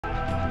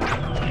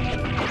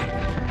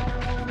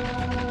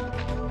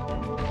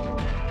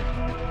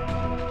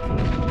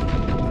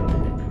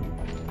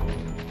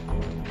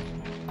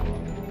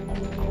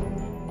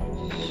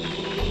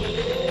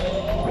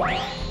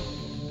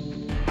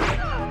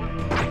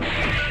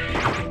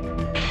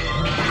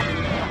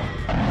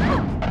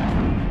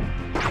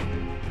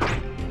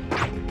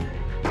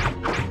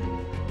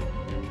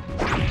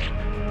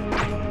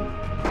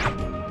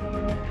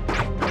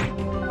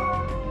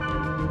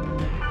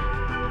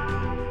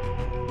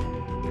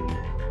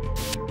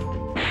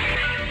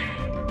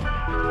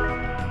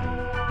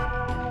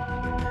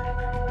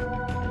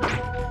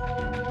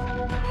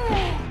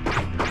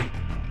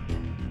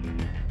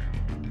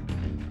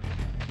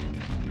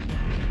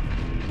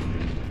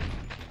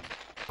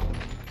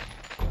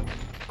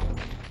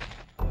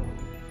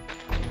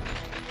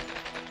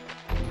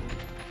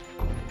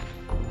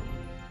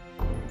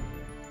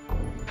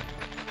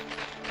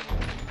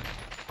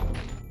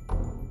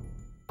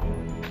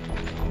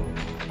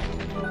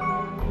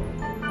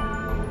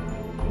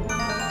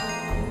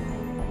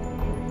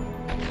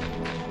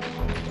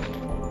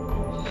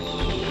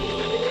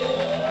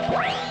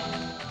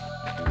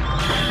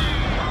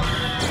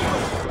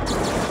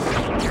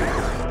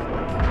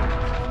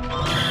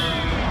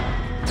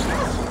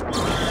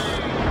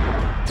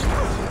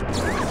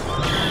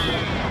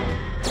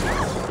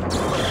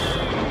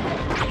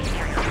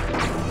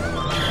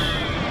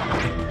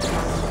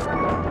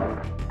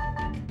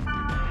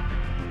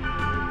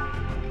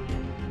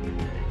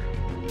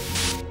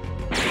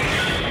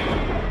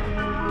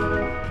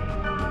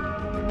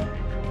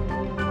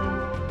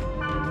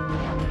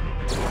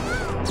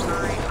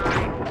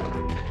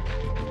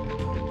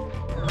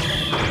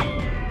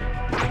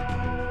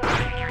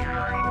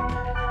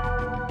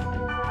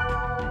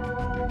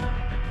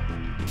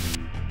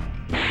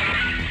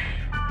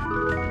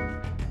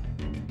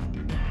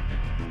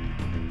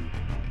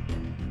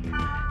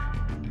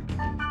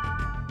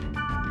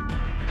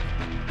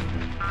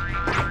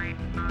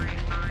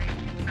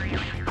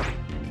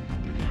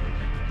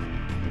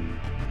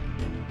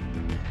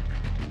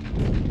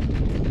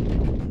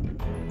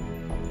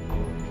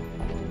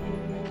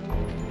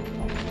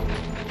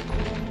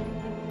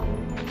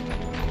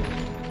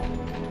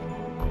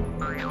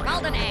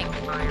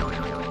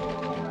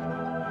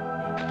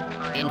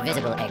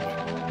invisible egg.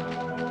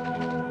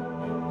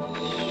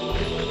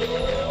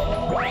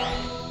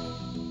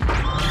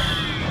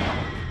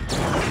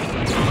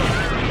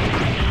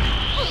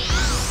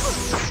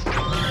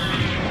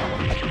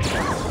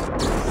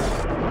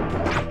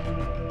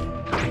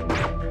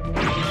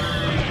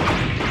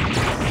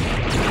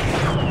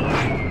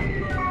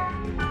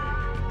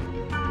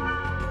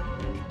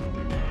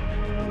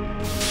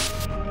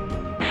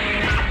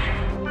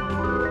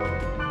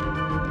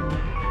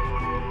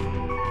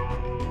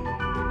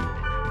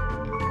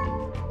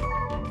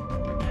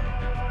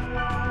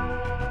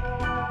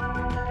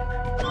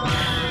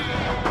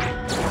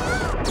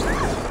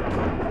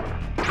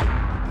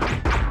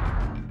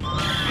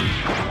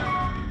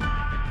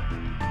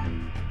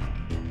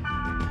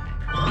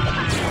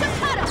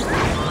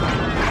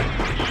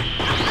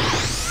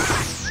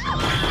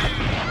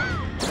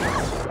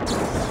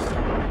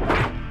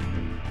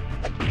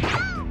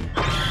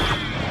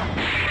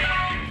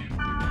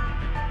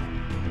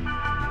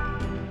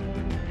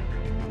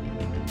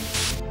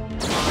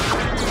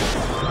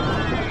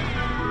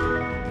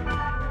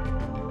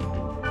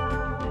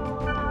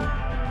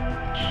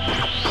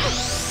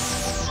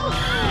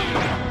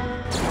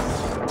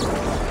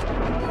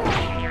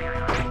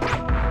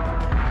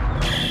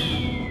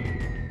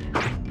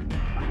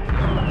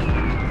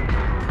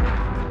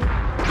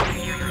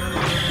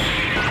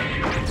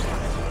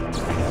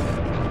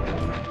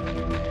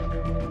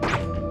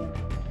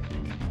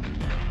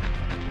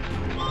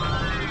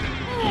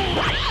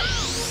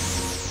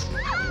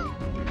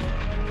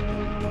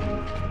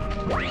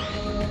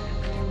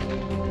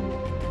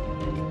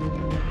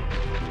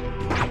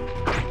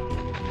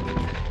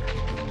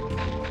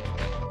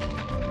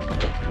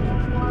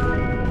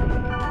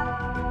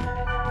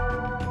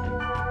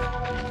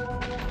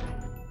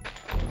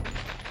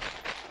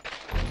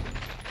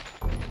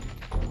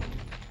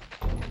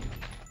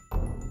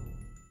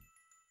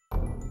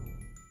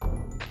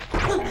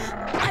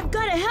 I've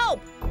got to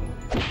help!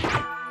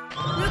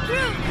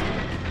 Recruit!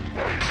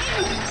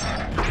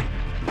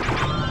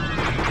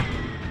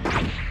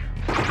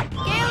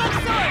 Gale of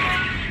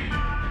Swords!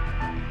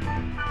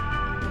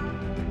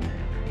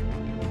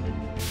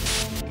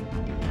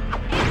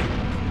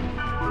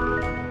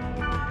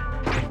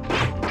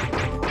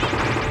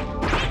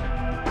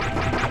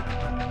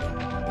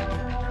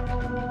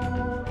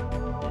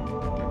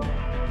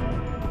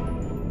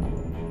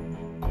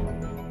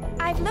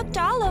 I've looked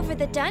all over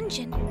the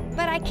dungeon,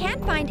 but I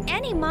can't find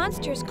any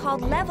monsters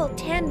called Level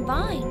 10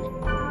 Vine.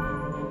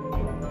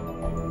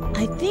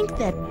 I think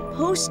that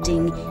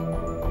posting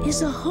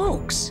is a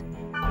hoax.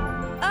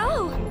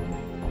 Oh,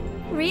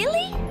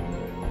 really?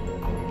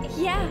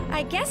 Yeah,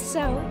 I guess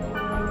so.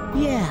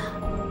 Yeah.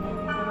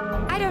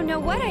 I don't know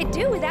what I'd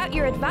do without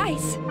your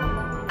advice.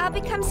 I'll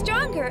become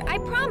stronger, I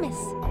promise.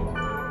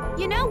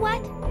 You know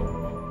what?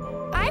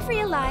 I've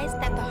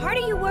realized that the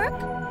harder you work,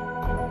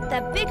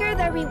 the bigger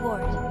the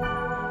reward.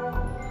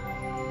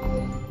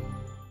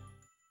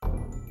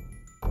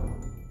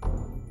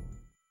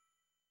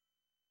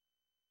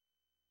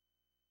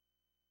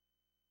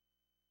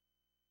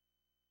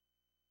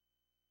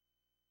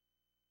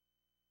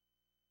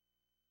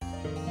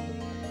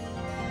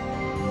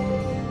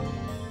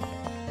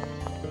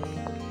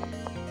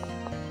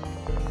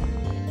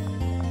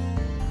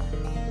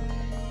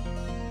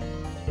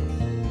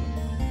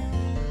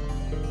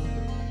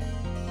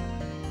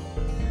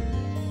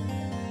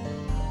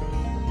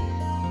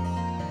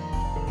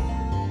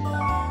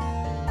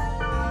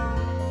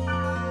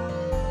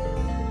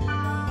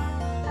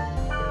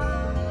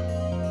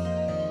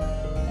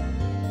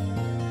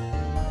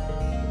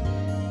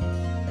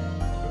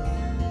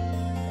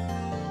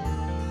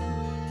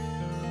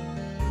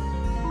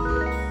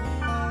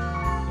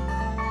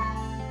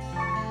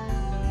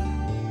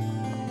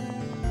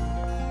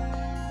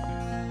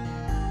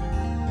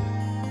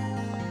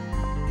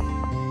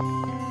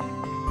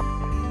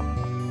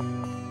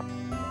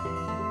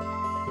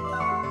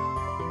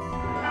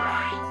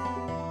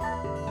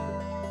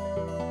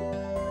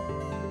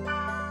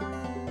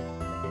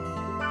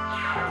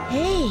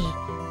 Hey,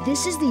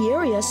 this is the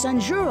area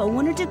Sanjuro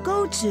wanted to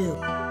go to.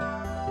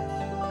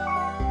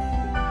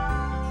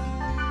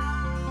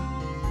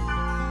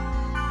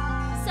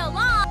 So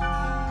long!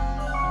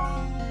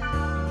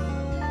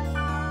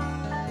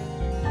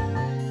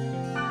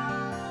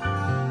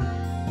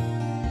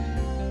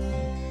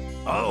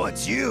 Oh,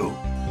 it's you!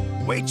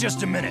 Wait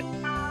just a minute.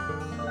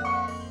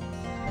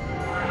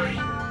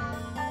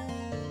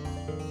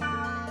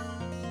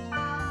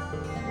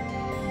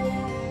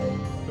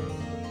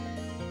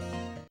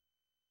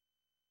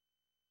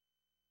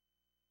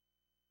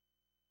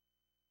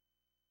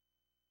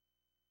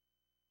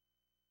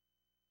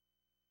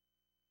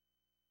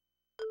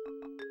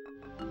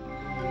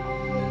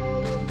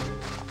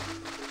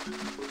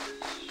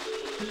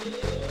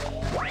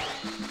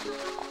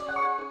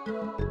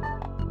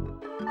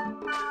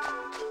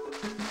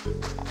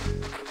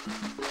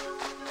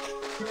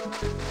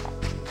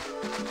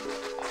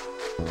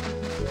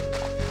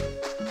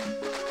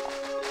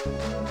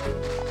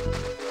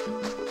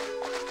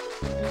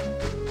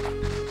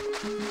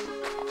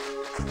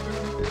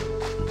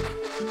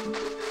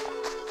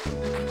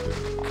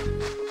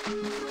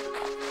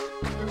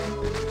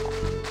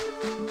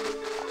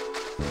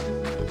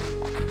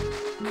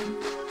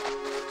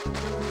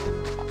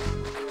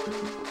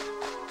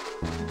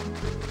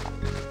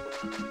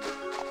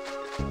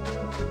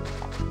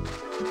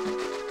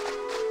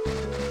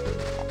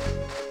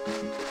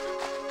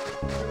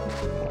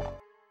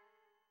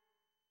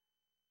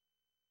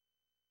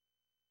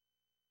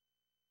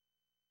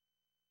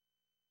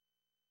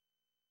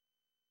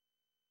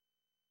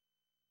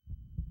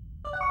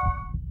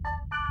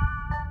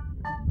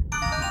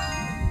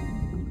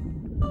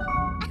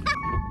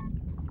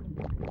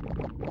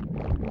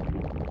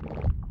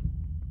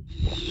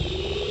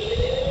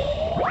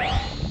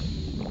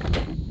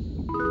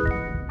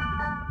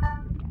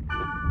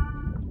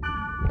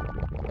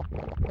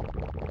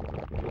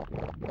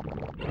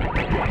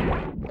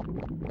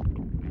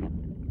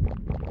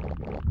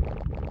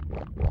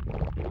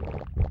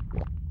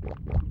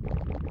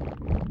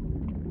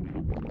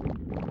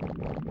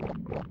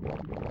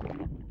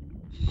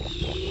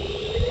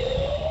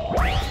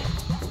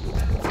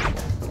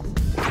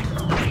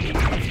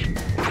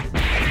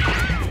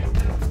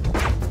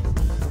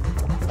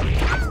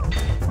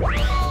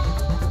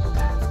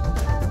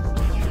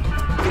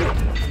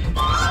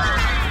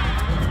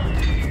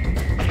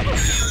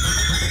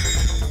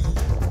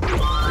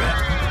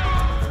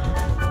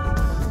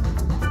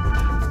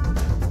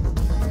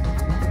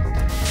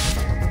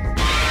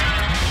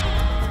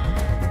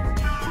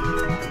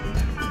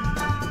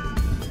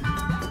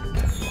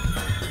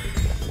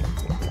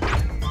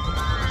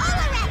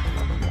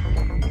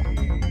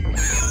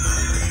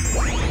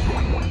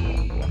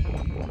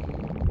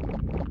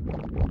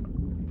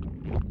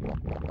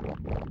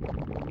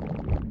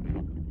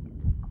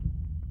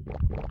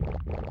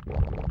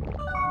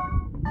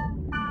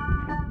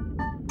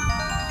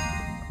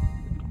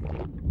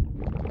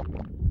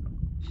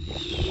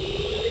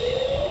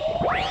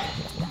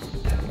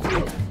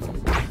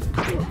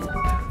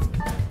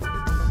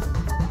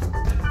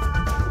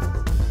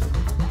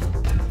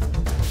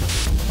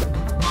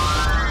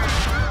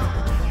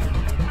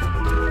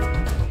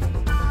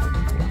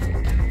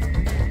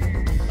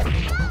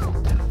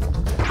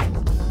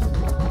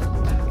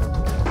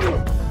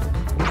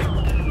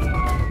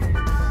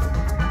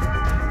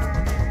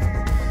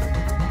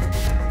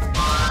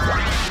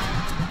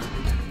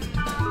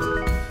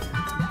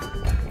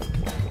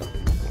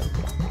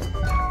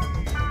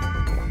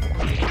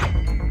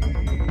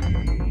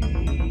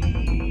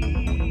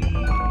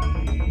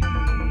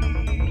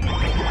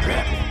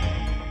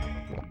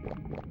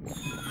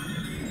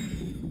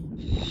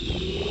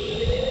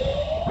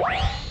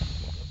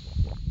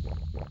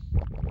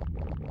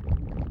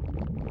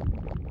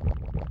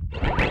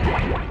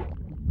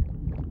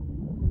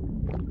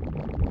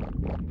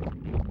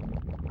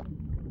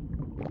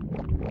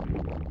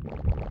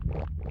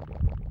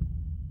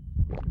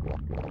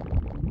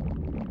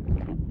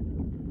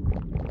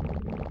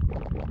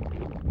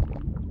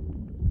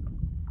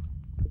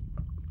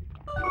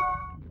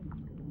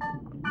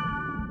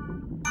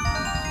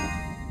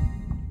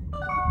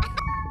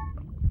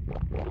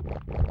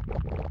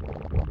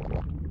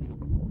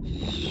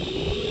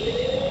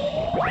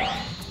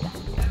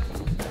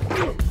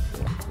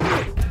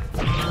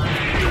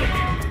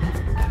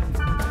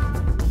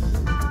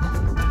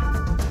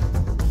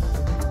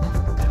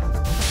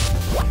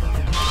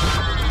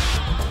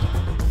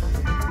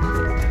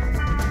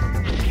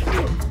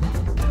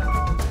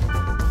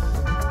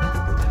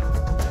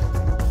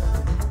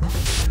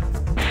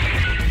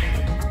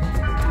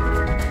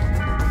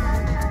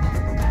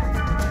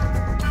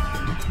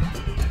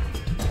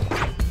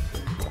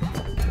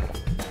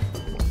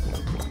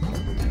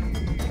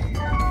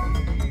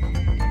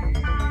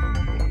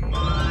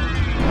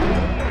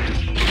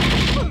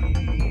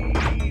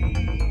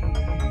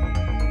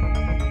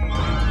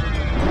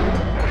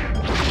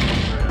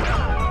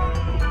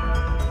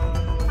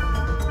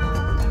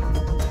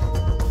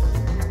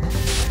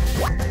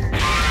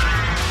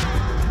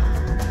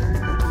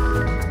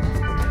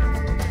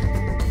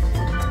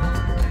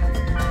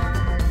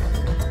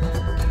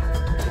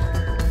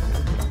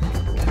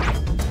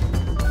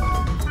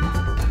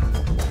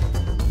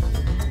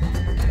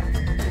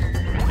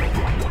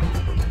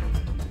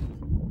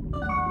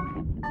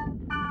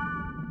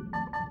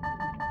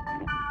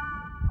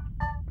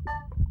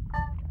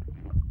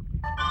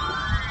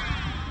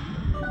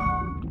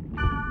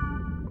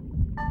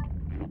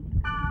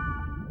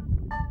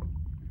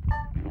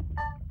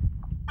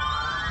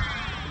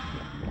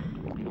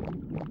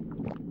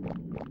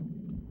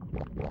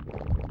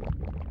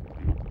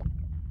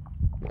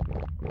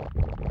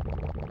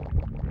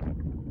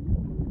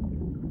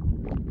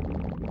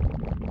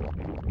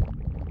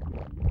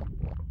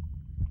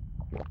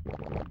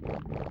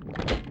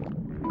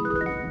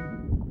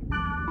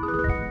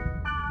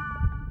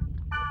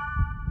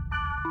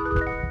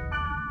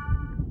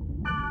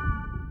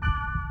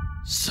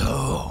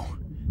 So,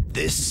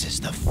 this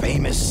is the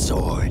famous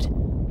sword.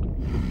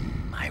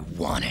 I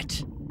want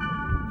it.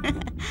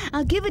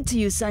 I'll give it to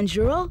you,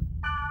 Sanjuro.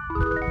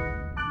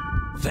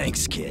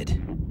 Thanks,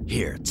 kid.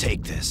 Here,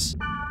 take this.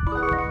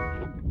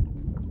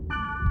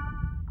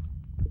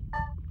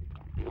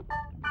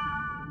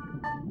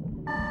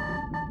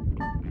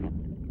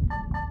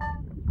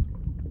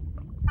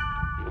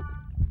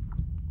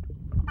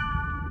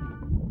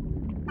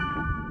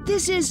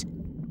 This is...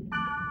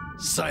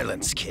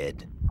 Silence,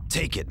 kid.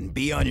 Take it and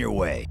be on your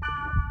way.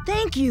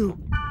 Thank you.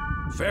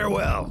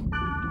 Farewell.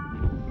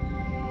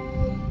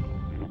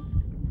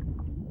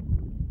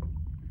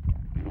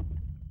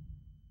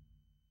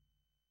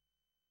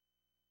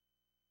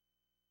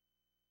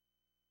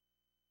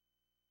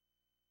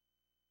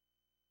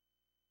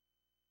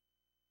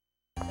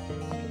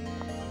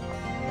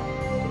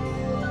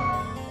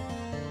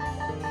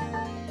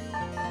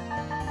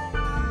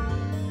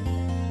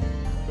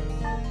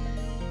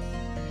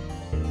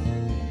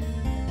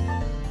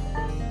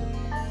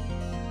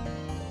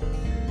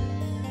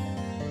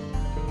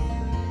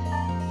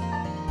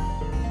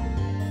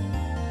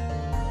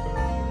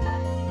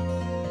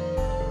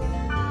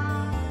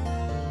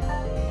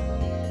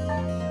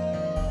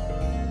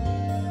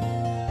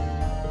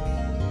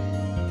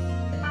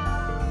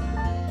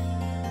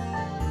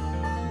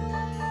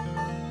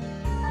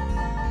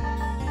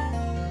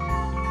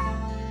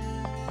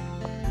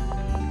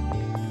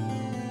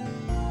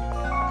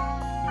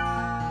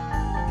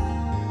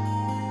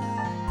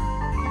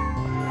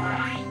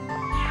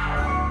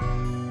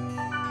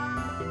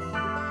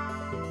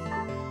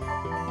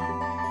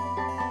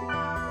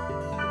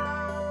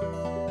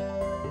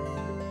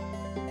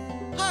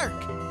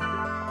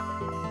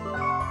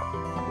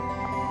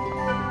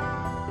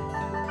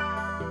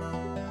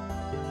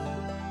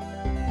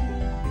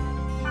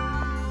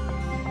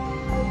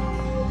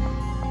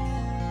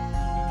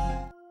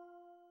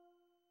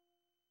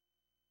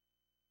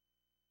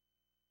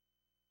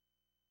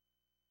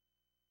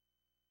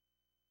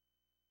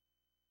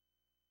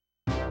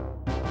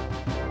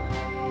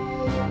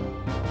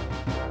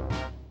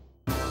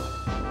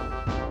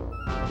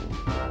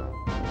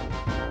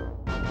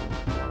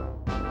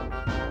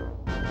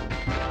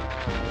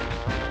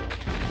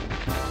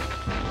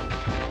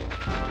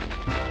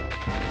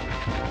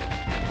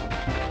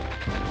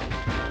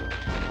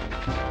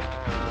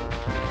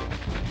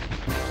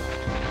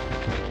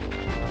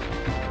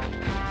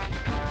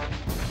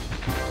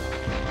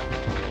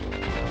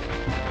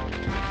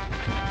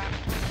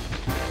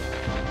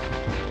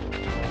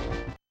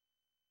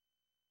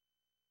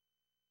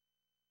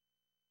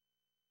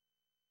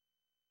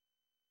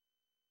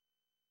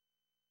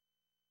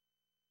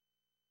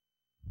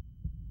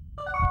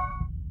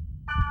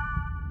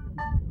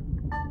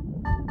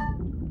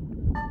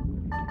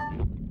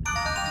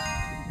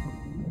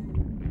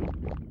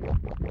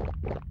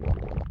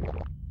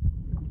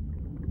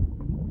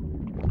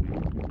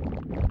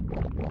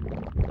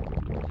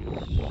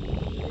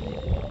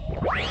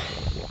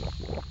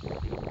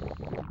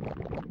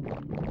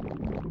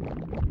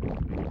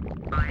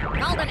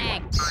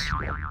 Reporting.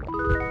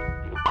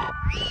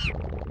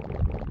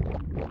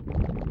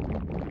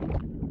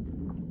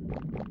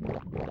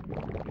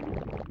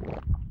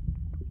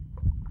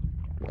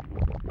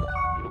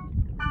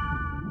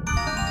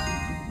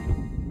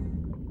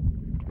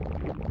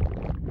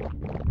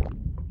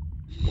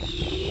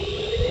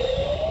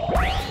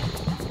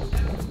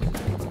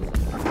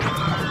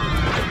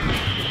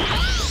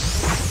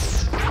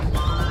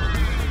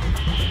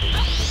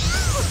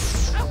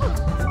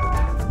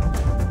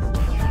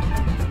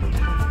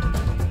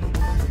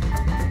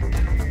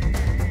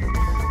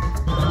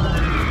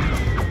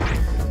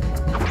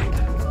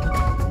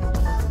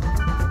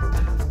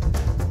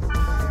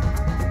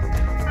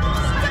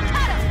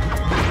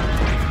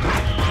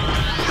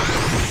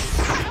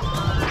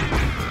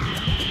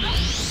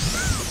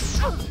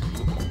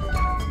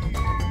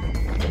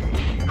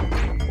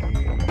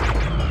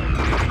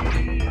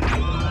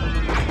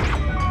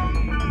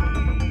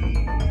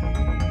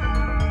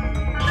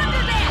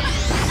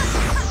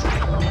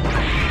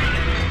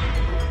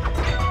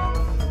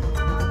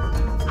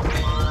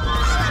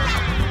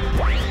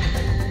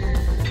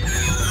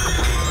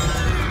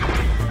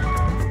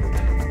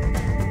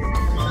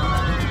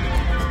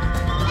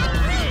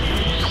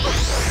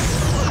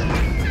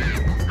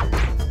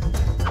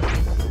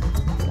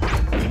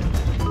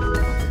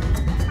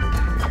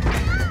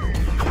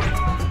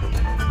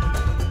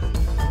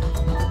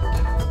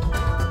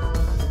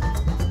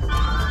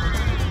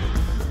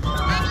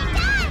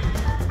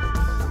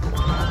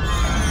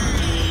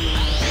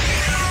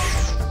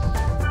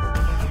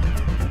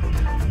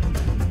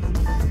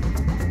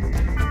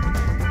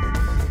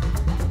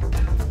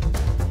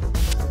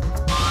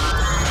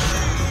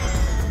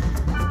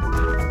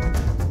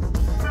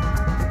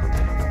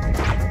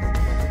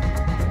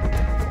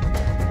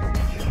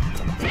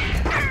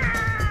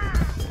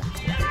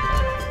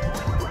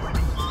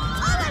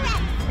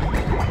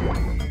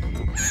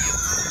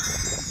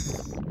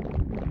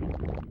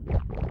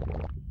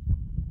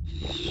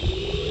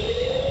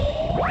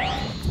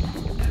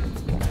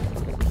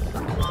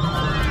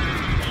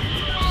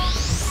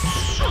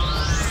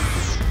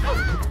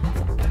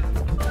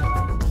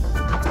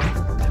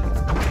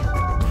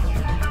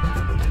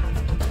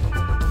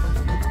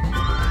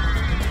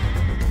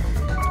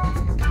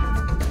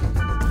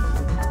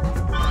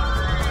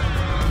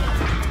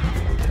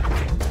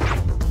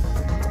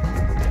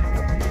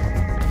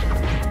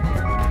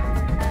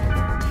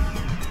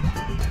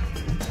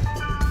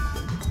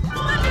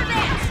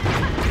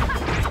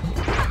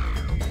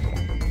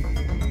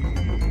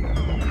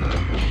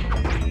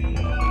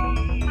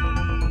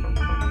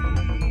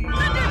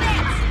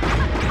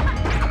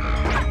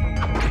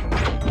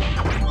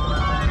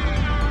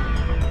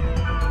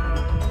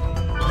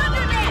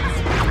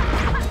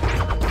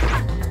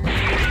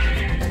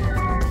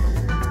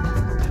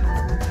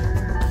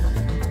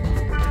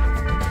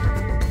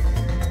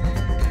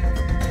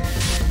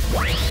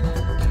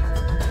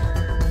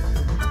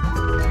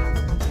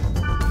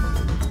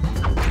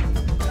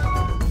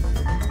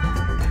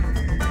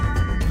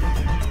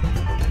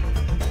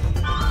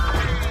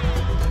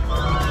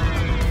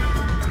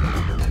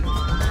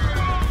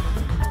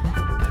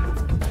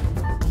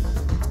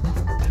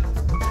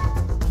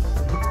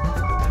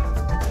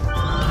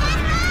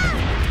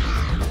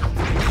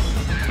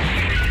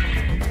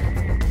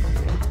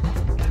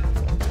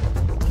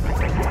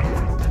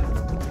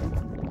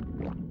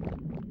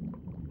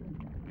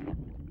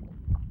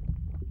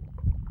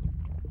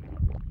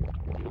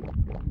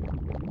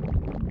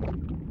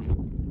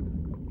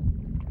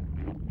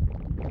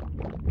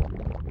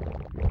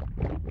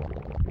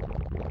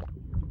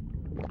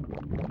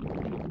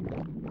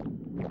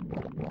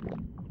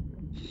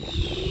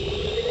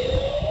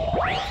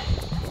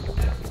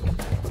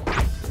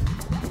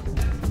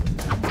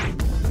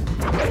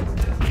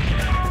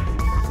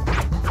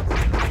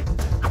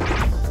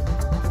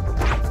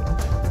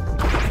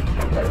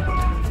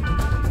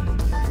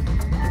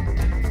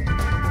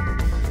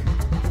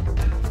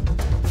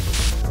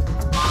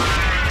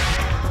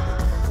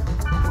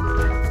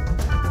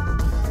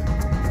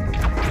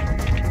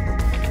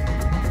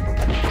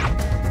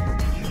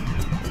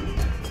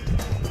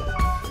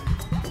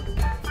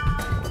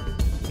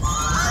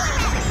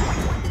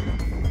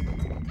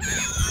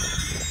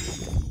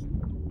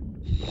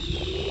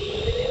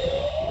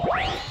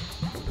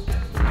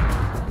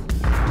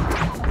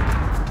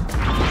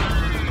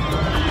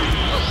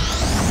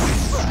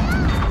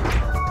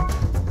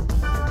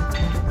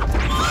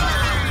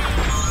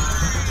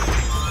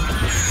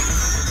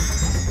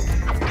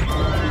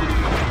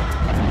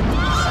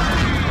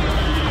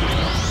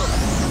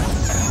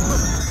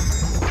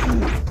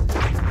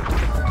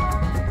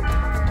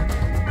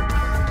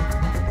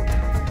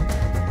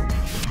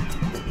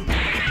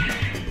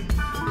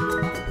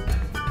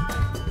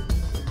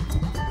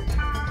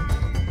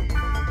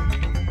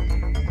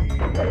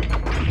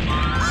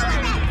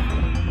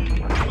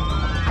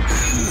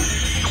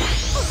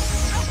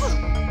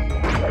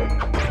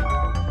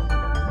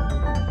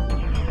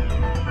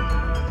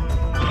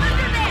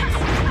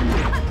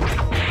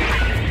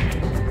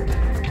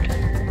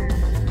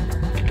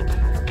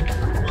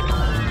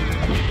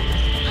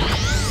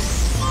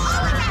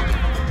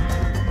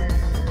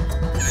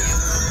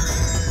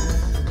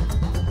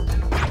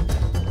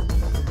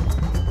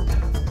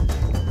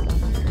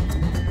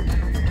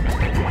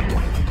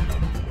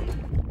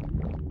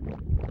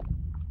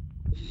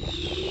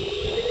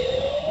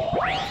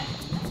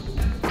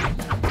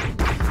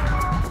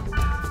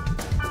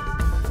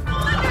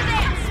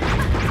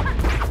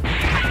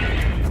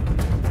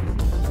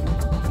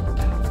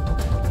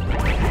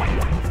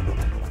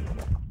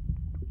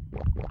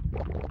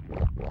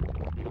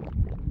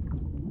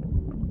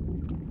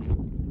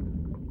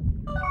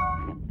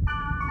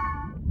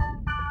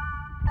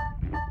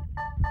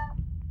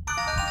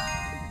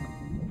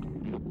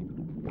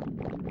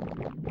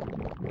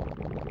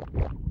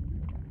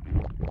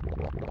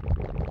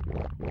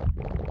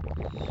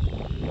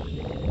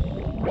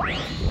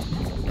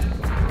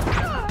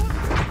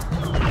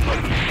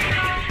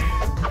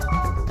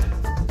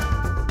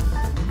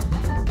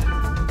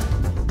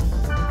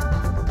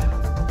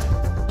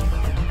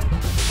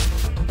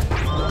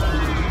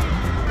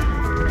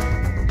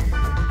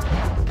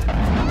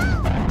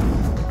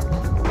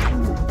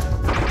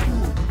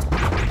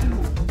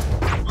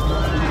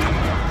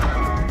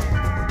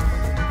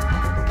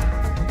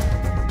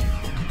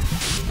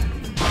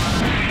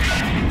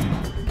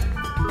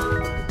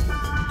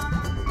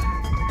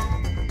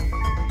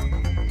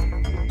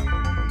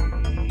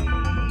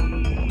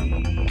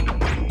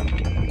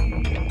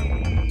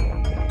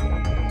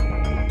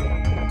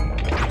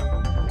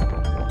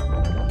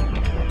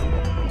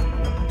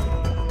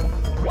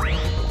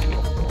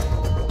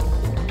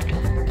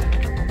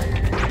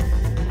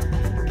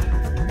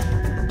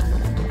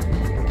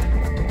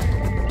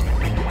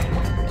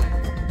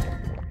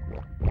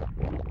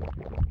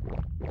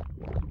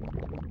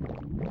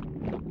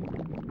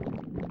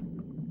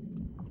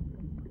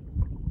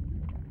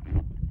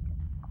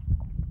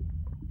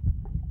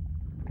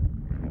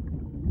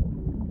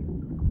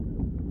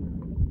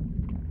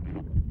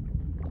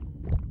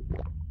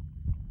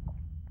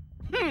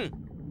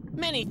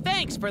 Many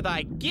thanks for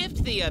thy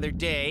gift the other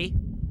day.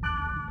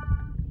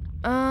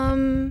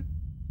 Who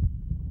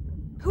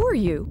are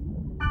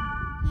you?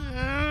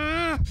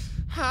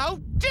 How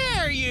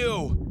dare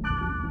you!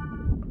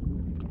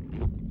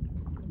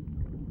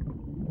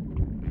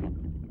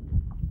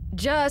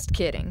 Just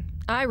kidding.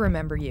 I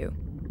remember you.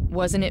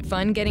 Wasn't it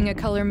fun getting a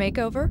color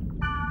makeover?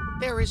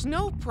 There is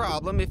no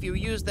problem if you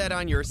use that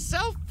on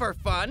yourself for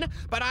fun,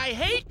 but I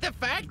hate the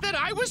fact that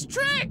I was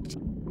tricked!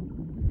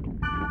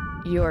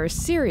 You're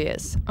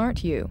serious,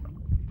 aren't you?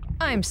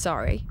 I'm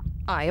sorry.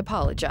 I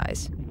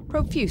apologize.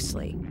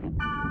 Profusely.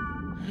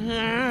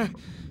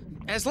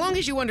 As long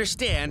as you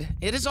understand,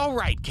 it is all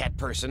right, cat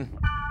person.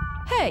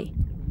 Hey,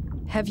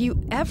 have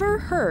you ever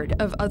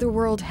heard of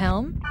Otherworld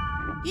Helm?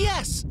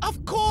 Yes,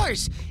 of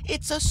course!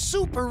 It's a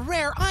super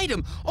rare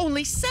item.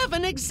 Only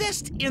 7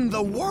 exist in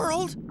the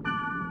world.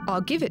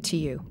 I'll give it to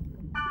you.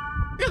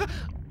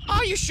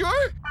 Are you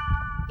sure?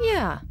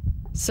 Yeah.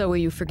 So will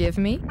you forgive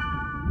me?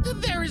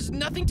 There is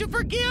nothing to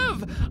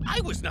forgive.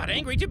 I was not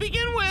angry to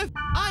begin with.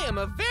 I am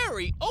a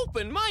very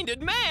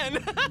open-minded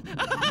man.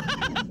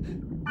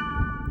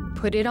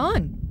 Put it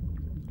on.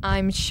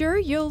 I'm sure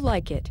you'll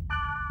like it.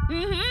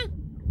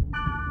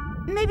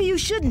 Maybe you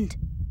shouldn't.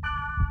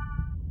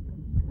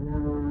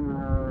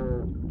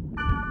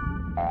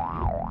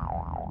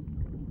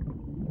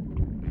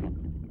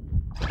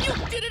 You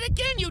did it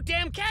again, you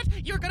damn cat!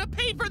 You're gonna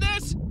pay for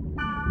this!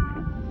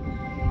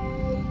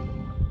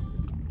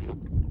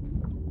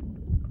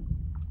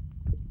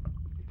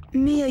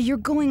 Mia, you're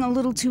going a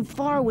little too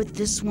far with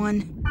this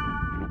one.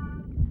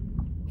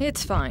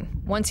 It's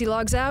fine. Once he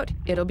logs out,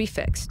 it'll be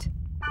fixed.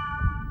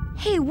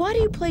 Hey, why do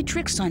you play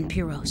tricks on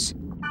Pyros?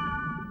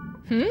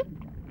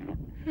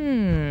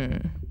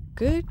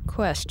 Good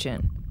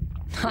question.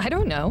 I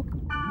don't know.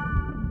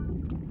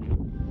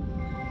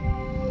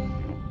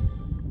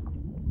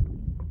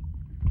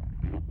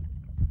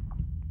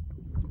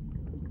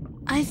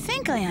 I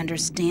think I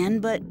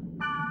understand, but...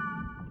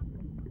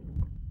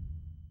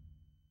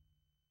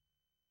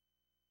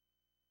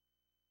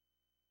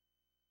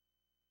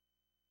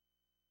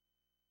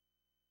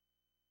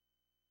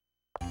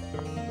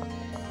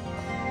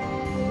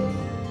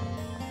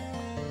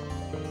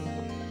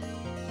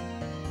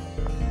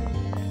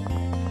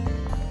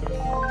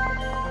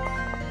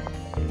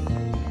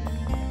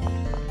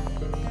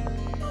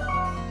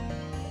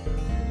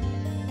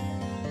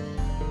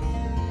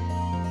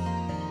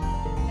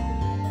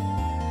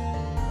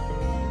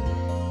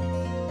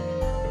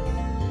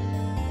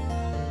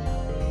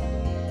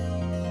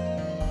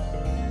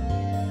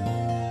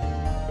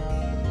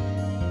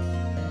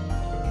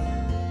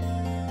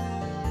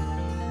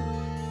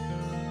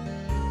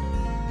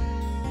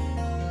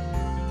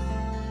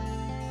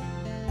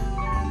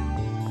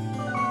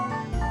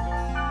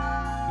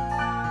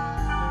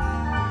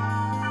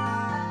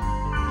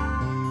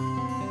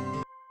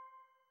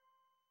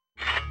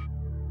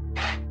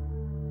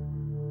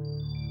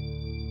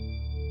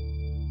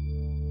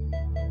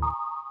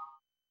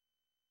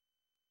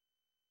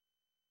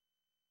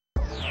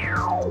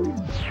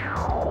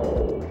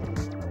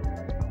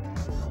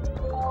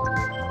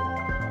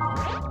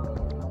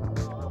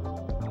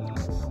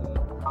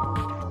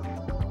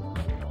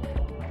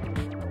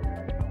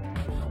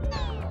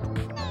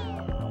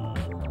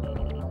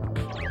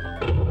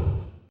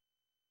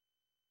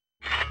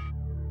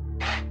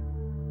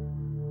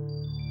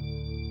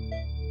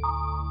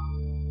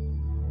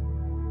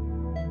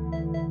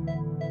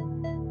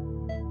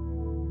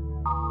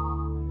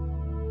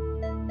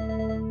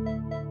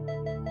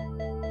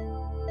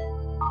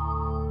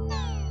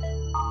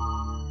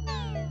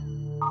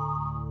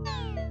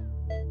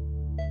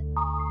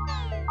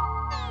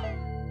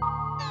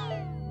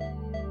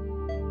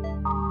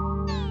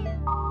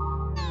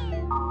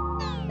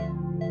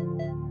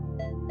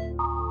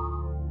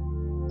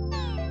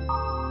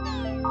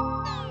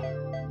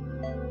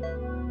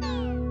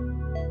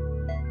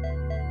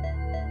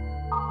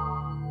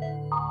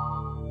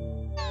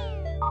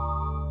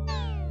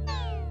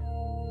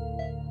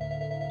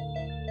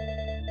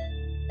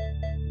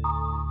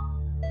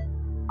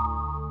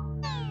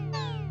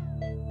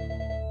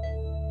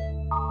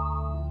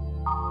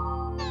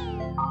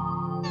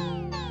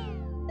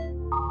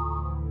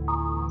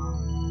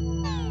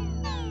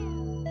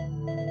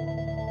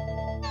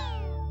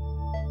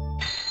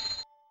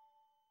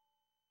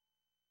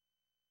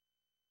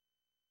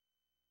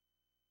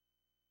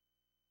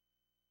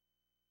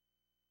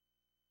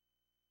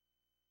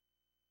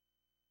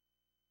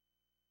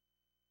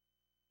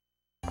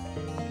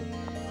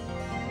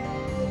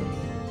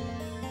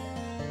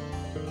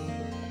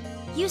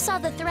 You saw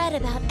the thread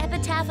about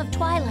Epitaph of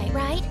Twilight,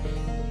 right?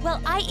 Well,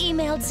 I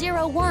emailed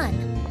 01.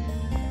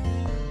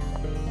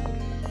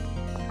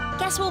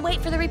 Guess we'll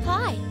wait for the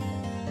reply.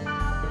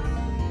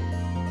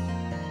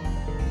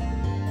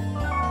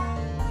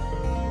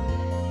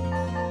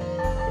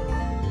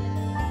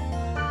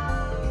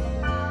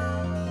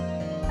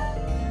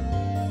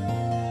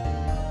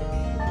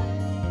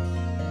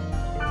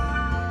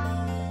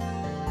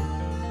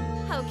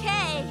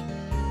 Okay,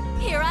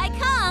 here I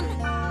come.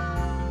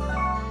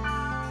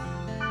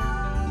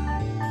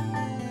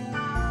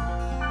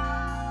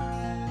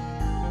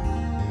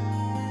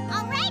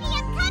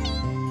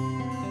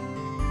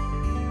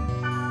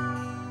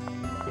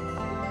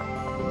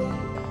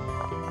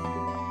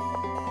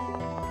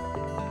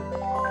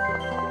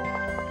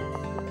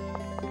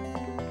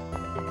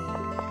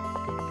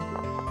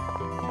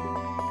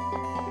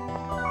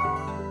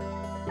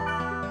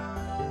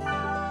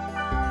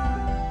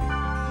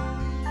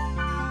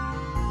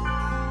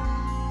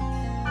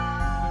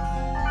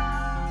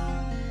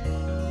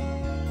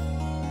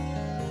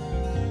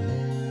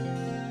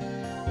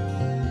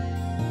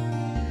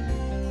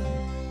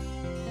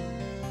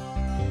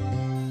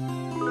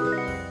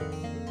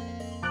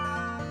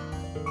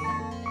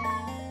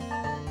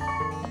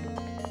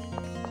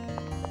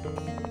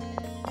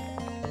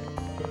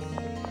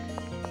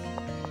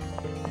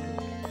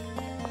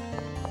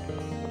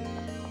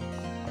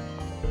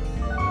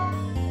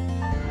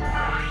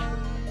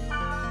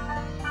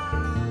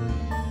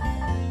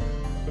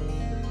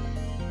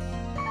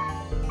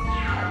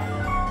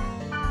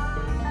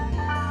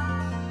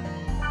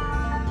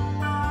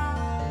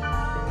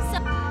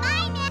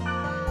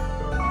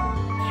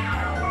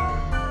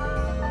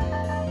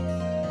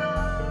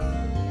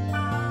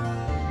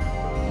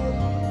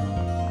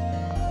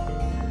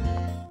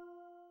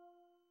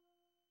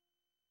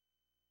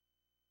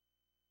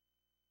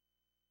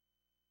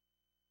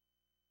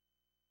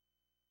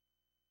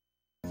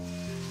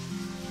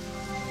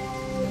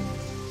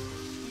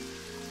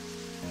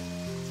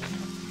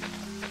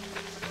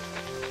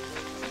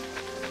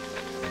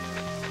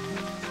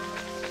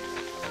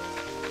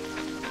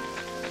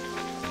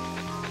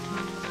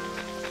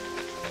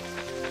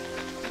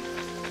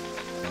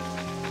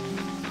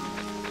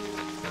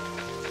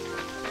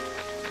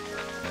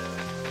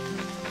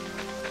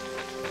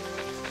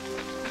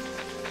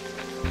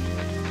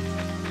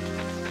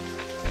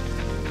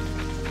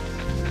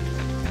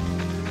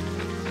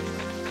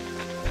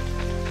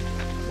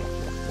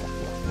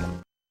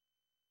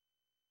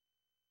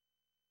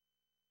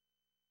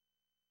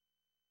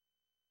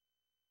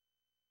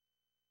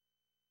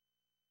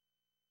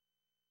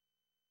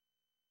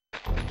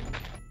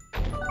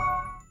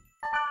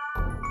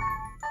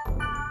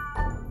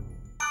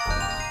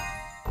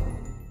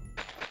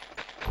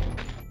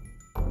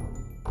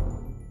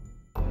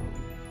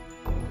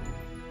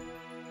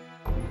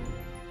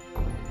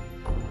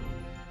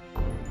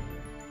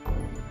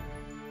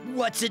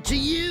 What's it to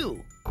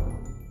you?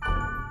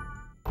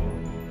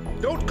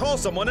 Don't call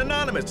someone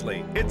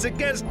anonymously. It's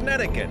against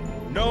etiquette.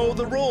 Know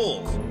the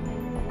rules.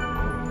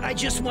 I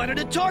just wanted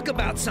to talk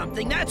about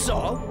something, that's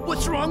all.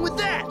 What's wrong with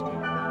that?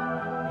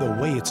 The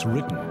way it's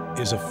written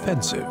is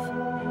offensive.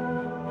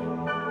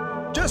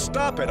 Just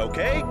stop it,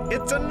 okay?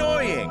 It's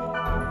annoying.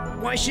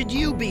 Why should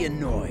you be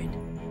annoyed?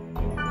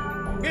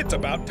 It's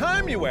about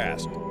time you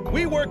asked.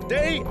 We work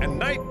day and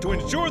night to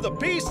ensure the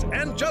peace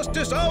and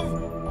justice of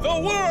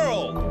the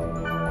world.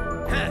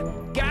 Huh,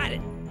 got it.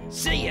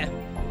 See ya.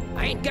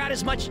 I ain't got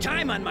as much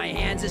time on my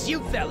hands as you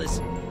fellas.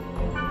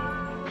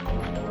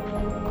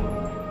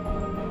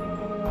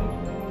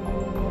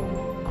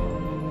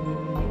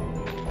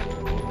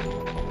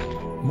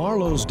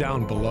 Marlowe's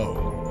down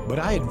below, but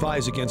I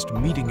advise against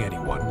meeting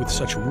anyone with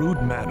such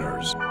rude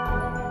manners.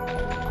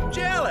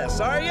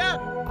 Jealous, are ya?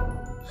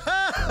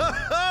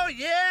 Oh,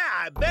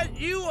 yeah, I bet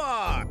you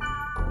are.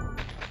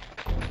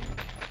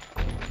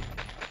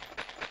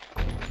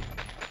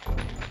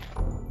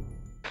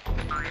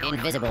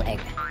 Invisible egg.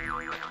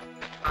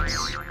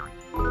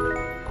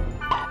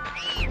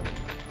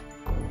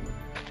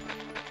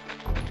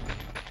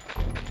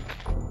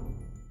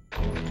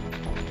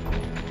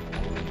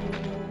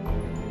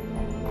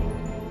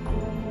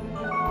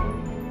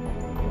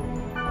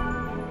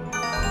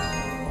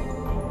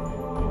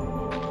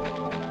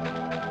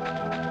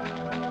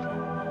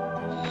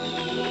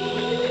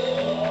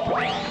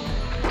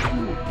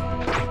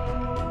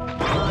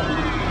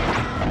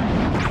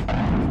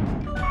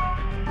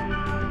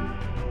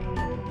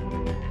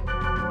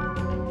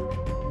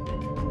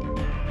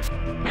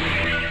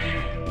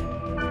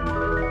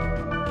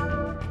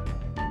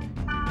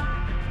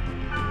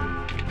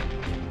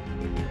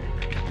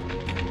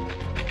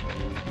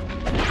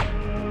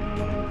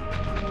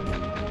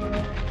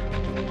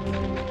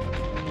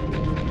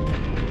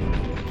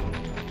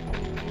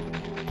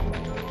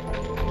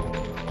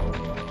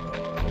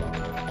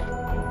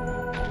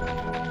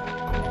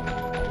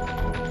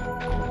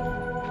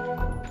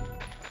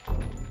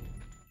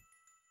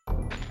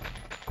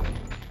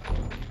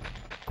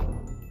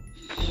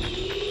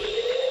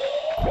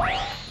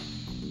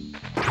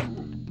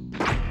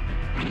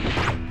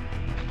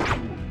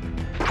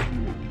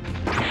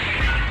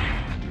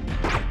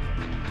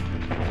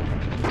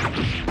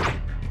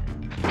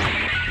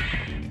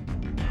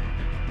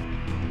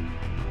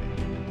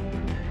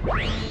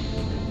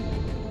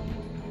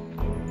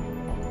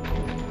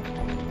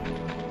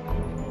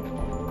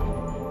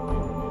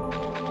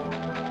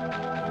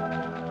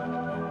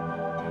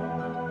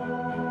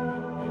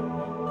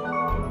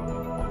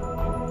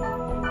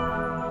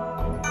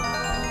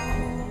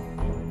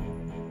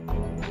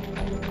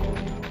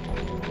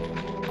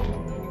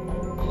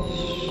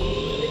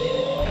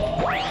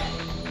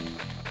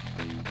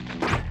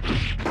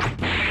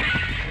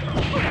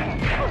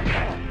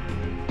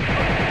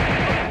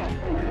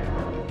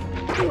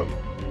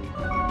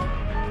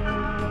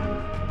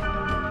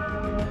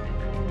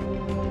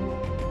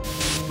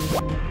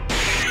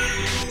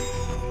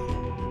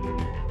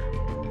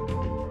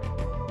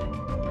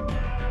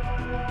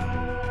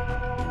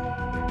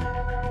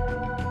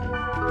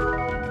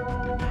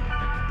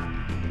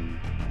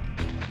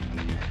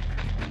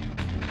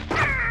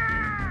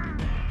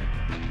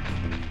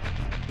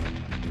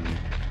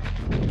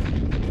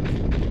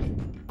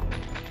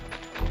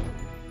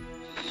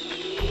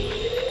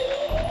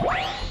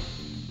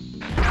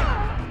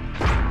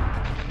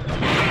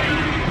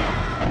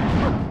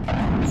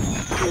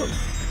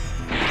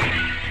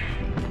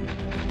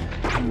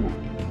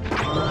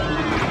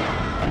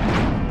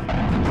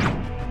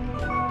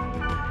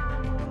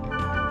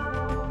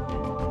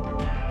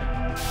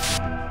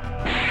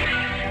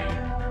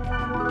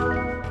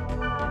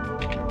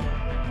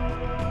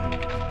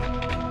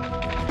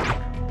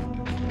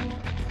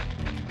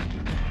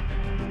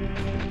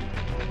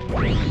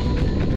 Wait.